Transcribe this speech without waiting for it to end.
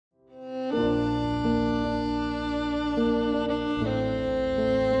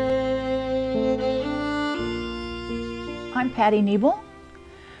I'm Patti Nebel.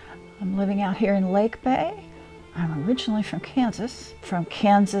 I'm living out here in Lake Bay. I'm originally from Kansas. From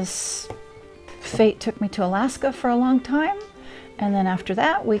Kansas, fate took me to Alaska for a long time. And then after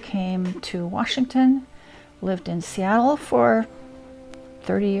that, we came to Washington, lived in Seattle for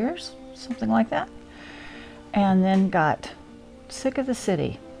 30 years, something like that. And then got sick of the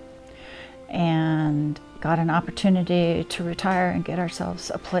city and got an opportunity to retire and get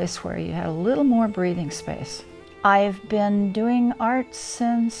ourselves a place where you had a little more breathing space. I've been doing art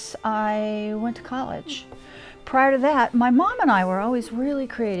since I went to college. Prior to that, my mom and I were always really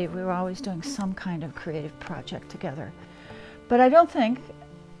creative. We were always doing some kind of creative project together. But I don't think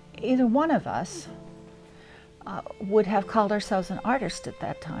either one of us would have called ourselves an artist at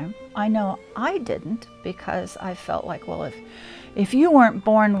that time. I know I didn't, because I felt like, well, if you weren't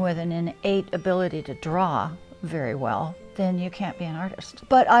born with an innate ability to draw very well, then you can't be an artist.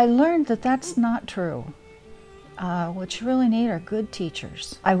 But I learned that that's not true. What you really need are good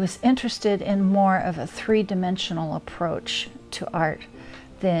teachers. I was interested in more of a three-dimensional approach to art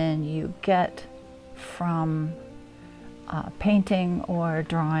than you get from painting or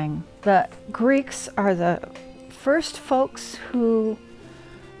drawing. The Greeks are the first folks who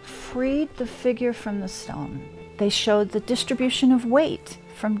freed the figure from the stone. They showed the distribution of weight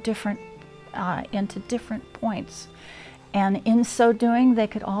from different into different points. And in so doing, they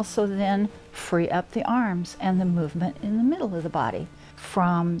could also then free up the arms and the movement in the middle of the body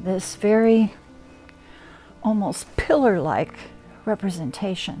from this very almost pillar-like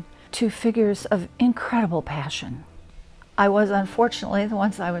representation to figures of incredible passion. I was, unfortunately, the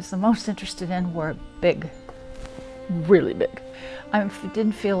ones I was the most interested in were big, really big. I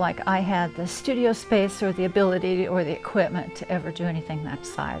didn't feel like I had the studio space or the ability or the equipment to ever do anything that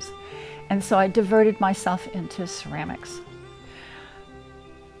size. And so I diverted myself into ceramics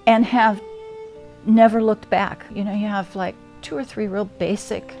and have never looked back. You know, you have like 2 or 3 real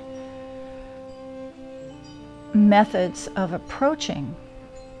basic methods of approaching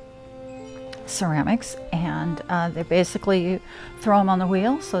ceramics, and they're basically, you throw them on the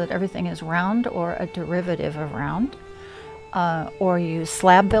wheel so that everything is round or a derivative of round, or you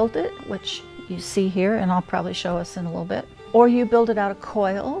slab build it, which you see here, and I'll probably show us in a little bit, or you build it out of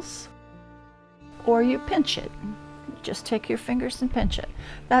coils, or you pinch it. You just take your fingers and pinch it.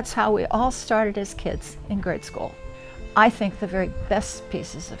 That's how we all started as kids in grade school. I think the very best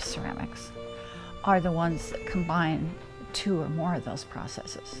pieces of ceramics are the ones that combine 2 or more of those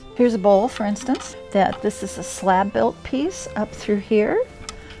processes. Here's a bowl, for instance, that this is a slab built piece up through here,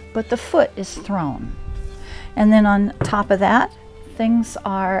 but the foot is thrown. And then on top of that, things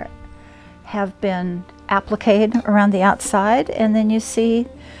have been appliqued around the outside, and then you see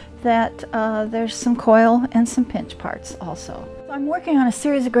that there's some coil and some pinch parts also. I'm working on a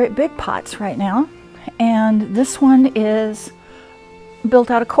series of great big pots right now, and this one is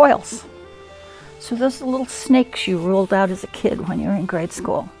built out of coils. So those are little snakes you ruled out as a kid when you were in grade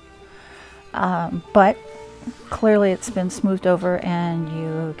school. But clearly it's been smoothed over and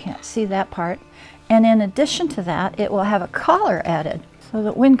you can't see that part. And in addition to that, it will have a collar added so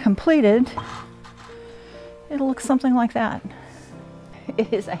that when completed, it'll look something like that.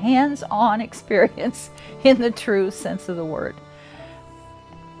 It is a hands-on experience in the true sense of the word.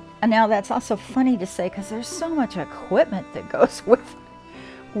 And now that's also funny to say because there's so much equipment that goes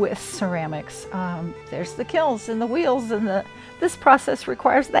with ceramics. There's the kilns and the wheels, and this process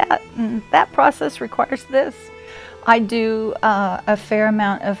requires that, and that process requires this. I do a fair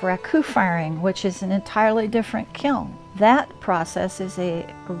amount of raku firing, which is an entirely different kiln. That process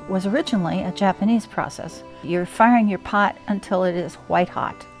was originally a Japanese process. You're firing your pot until it is white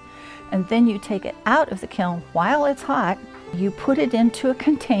hot, and then you take it out of the kiln while it's hot. You put it into a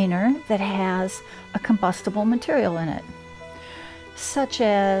container that has a combustible material in it, such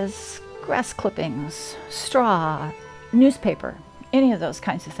as grass clippings, straw, newspaper, any of those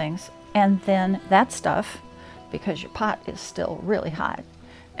kinds of things. And then that stuff, because your pot is still really hot,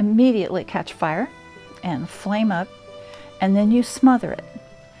 immediately catch fire and flame up, and then you smother it.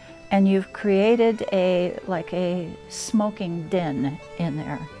 And you've created like a smoking den in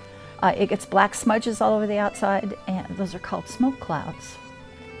there. It gets black smudges all over the outside, and those are called smoke clouds.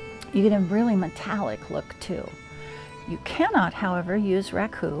 You get a really metallic look too. You cannot, however, use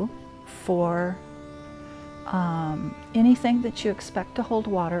raku for anything that you expect to hold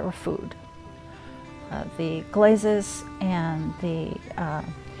water or food. The glazes and the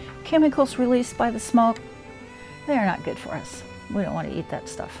chemicals released by the smoke, they are not good for us. We don't want to eat that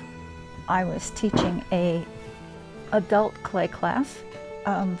stuff. I was teaching an adult clay class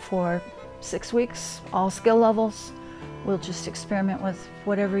for 6 weeks, all skill levels. We'll just experiment with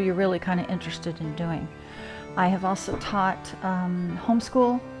whatever you're really kind of interested in doing. I have also taught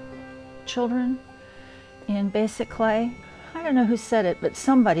homeschool children in basic clay. I don't know who said it, but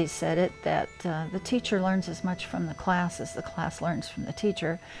somebody said it, that the teacher learns as much from the class as the class learns from the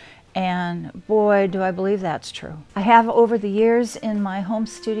teacher. And boy, do I believe that's true. I have over the years in my home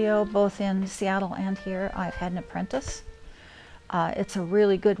studio, both in Seattle and here, I've had an apprentice. It's a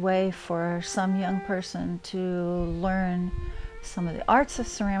really good way for some young person to learn some of the arts of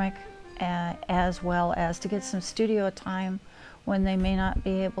ceramic, as well as to get some studio time when they may not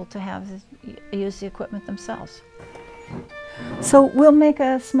be able to use the equipment themselves. So we'll make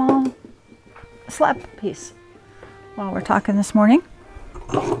a small slab piece while we're talking this morning.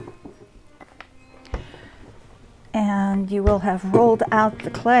 And you will have rolled out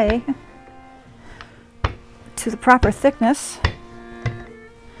the clay to the proper thickness.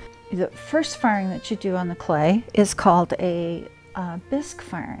 The first firing that you do on the clay is called a bisque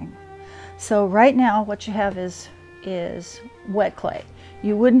firing. So right now what you have is wet clay.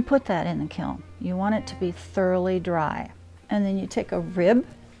 You wouldn't put that in the kiln. You want it to be thoroughly dry. And then you take a rib,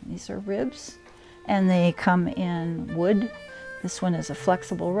 these are ribs, and they come in wood. This one is a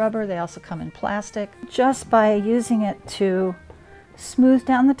flexible rubber. They also come in plastic. Just by using it to smooth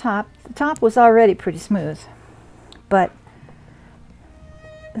down the top was already pretty smooth, but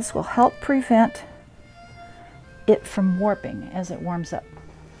this will help prevent it from warping as it warms up.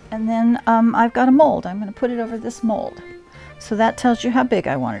 And then I've got a mold. I'm going to put it over this mold. So that tells you how big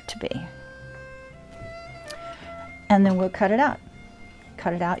I want it to be. And then we'll cut it out.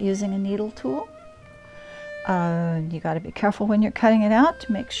 Cut it out using a needle tool. You got to be careful when you're cutting it out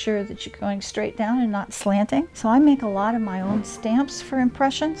to make sure that you're going straight down and not slanting. So I make a lot of my own stamps for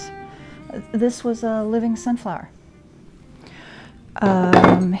impressions. This was a living sunflower.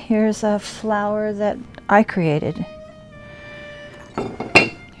 Here's a flower that I created.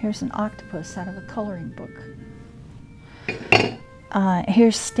 Here's an octopus out of a coloring book.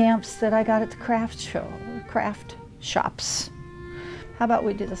 Here's stamps that I got at the craft shops. How about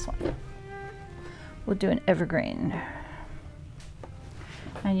we do this one? We'll do an evergreen.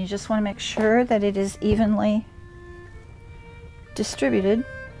 And you just want to make sure that it is evenly distributed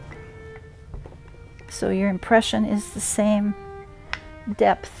so your impression is the same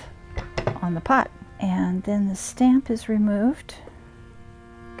depth on the pot. And then the stamp is removed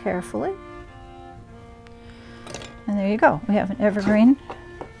carefully. And there you go. We have an evergreen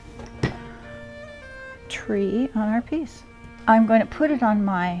tree on our piece. I'm going to put it on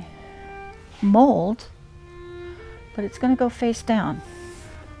my mold, but it's going to go face down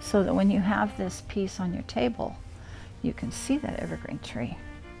so that when you have this piece on your table, you can see that evergreen tree.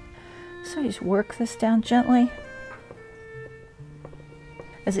 So you just work this down gently.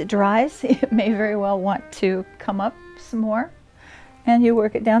 As it dries, it may very well want to come up some more, and you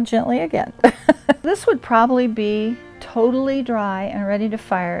work it down gently again. This would probably be totally dry and ready to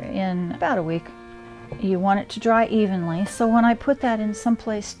fire in about a week. You want it to dry evenly, so when I put that in some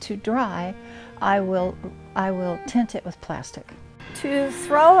place to dry, I will tint it with plastic. To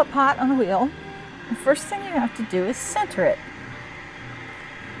throw a pot on the wheel, the first thing you have to do is center it,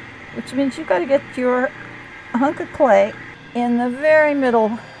 which means you've got to get your hunk of clay in the very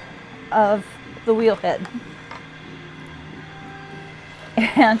middle of the wheel head.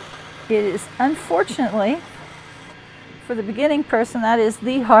 And it is, unfortunately, for the beginning person, that is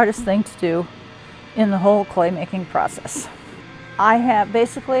the hardest thing to do in the whole clay making process.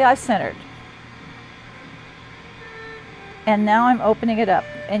 I've centered. And now I'm opening it up.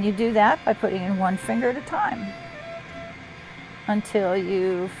 And you do that by putting in one finger at a time until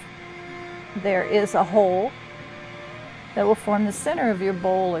there is a hole that will form the center of your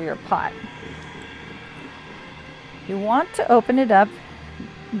bowl or your pot. You want to open it up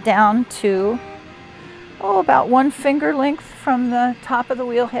down to about 1 finger length from the top of the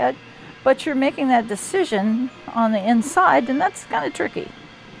wheel head, but you're making that decision on the inside, and that's kind of tricky.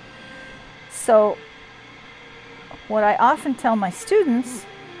 So what I often tell my students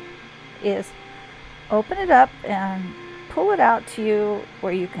is open it up and pull it out to you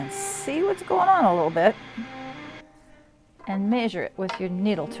where you can see what's going on a little bit, and measure it with your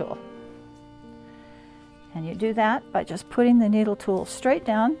needle tool. And you do that by just putting the needle tool straight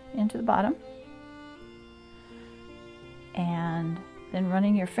down into the bottom and then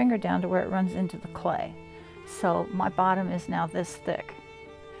running your finger down to where it runs into the clay. So my bottom is now this thick,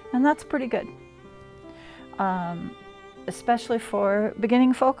 and that's pretty good, especially for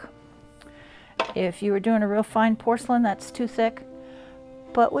beginning folk. If you were doing a real fine porcelain, that's too thick,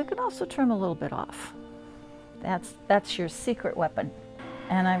 but we can also trim a little bit off. That's your secret weapon.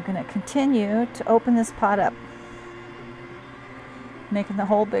 And I'm going to continue to open this pot up, making the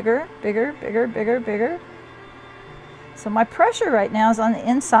hole bigger, bigger, bigger, bigger, bigger, So my pressure right now is on the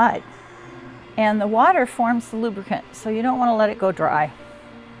inside, and the water forms the lubricant, so you don't want to let it go dry.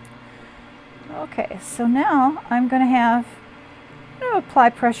 Okay, so now I'm going to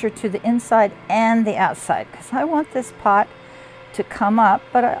apply pressure to the inside and the outside because I want this pot to come up,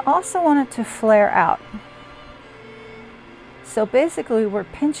 but I also want it to flare out. So basically we're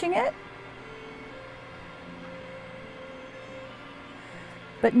pinching it,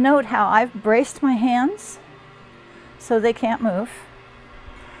 but note how I've braced my hands so they can't move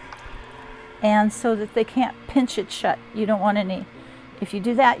and so that they can't pinch it shut. You don't want any. If you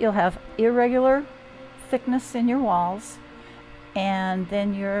do that, you'll have irregular thickness in your walls, and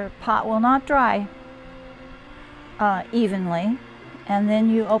then your pot will not dry evenly, and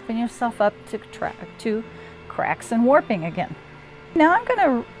then you open yourself up to cracks and warping again. Now I'm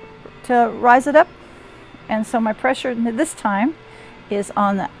going to rise it up, and so my pressure this time is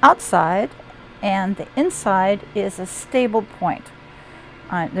on the outside, and the inside is a stable point.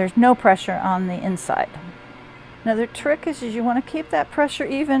 There's no pressure on the inside. Another trick is you want to keep that pressure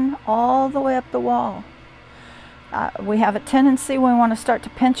even all the way up the wall. We have a tendency when we want to start to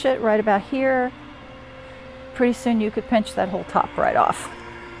pinch it right about here. Pretty soon you could pinch that whole top right off.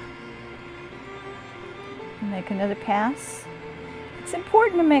 Make another pass. It's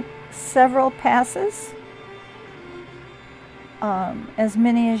important to make several passes, as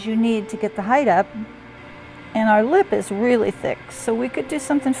many as you need to get the height up. And our lip is really thick, so we could do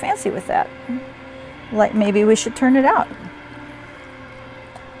something fancy with that. Like maybe we should turn it out.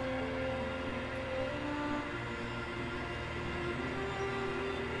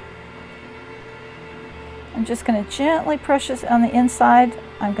 I'm just going to gently push this on the inside.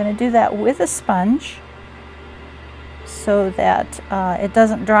 I'm going to do that with a sponge so that it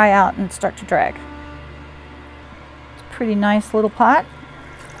doesn't dry out and start to drag. It's a pretty nice little pot.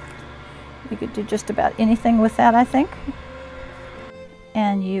 You could do just about anything with that, I think.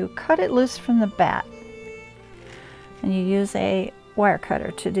 And you cut it loose from the bat. And you use a wire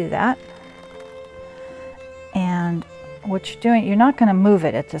cutter to do that. And what you're doing, you're not going to move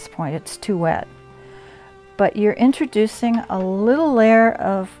it at this point, it's too wet. But you're introducing a little layer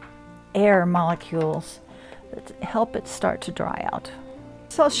of air molecules that help it start to dry out.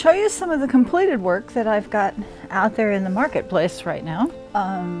 So I'll show you some of the completed work that I've got out there in the marketplace right now.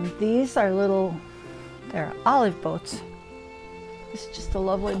 These are they're olive boats. This is just a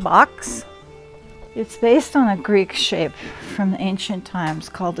lovely box. It's based on a Greek shape from the ancient times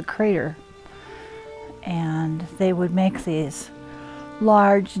called the crater. And they would make these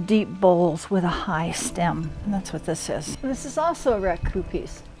large, deep bowls with a high stem. And that's what this is. This is also a raku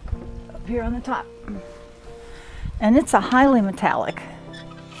piece up here on the top. And it's a highly metallic.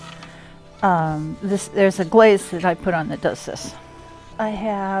 There's a glaze that I put on that does this. I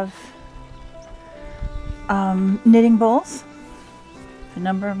have knitting bowls. A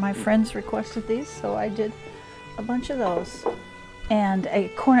number of my friends requested these, so I did a bunch of those. And a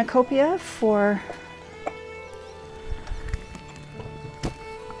cornucopia for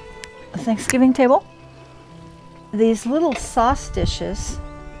a Thanksgiving table. These little sauce dishes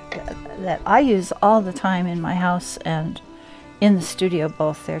that I use all the time in my house and in the studio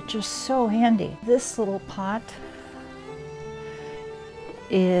both. They're just so handy. This little pot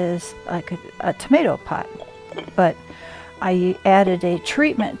is like a tomato pot, but I added a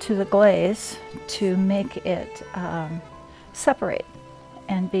treatment to the glaze to make it separate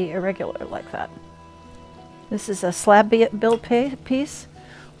and be irregular like that. This is a slab built piece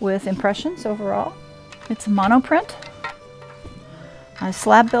with impressions overall. It's a monoprint. I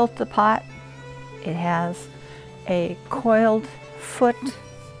slab built the pot. It has a coiled foot,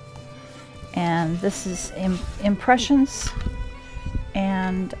 and this is impressions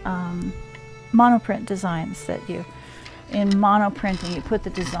and monoprint designs that you, in monoprinting, you put the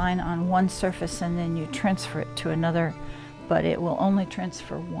design on one surface and then you transfer it to another, but it will only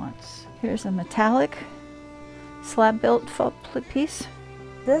transfer once. Here's a metallic slab built piece.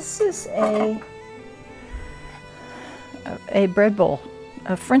 This is a bread bowl,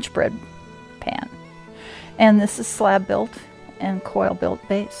 a French bread pan. And this is slab built and coil built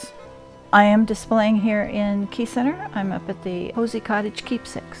base. I am displaying here in Key Center. I'm up at the Posey Cottage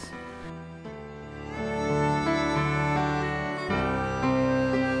Keepsakes.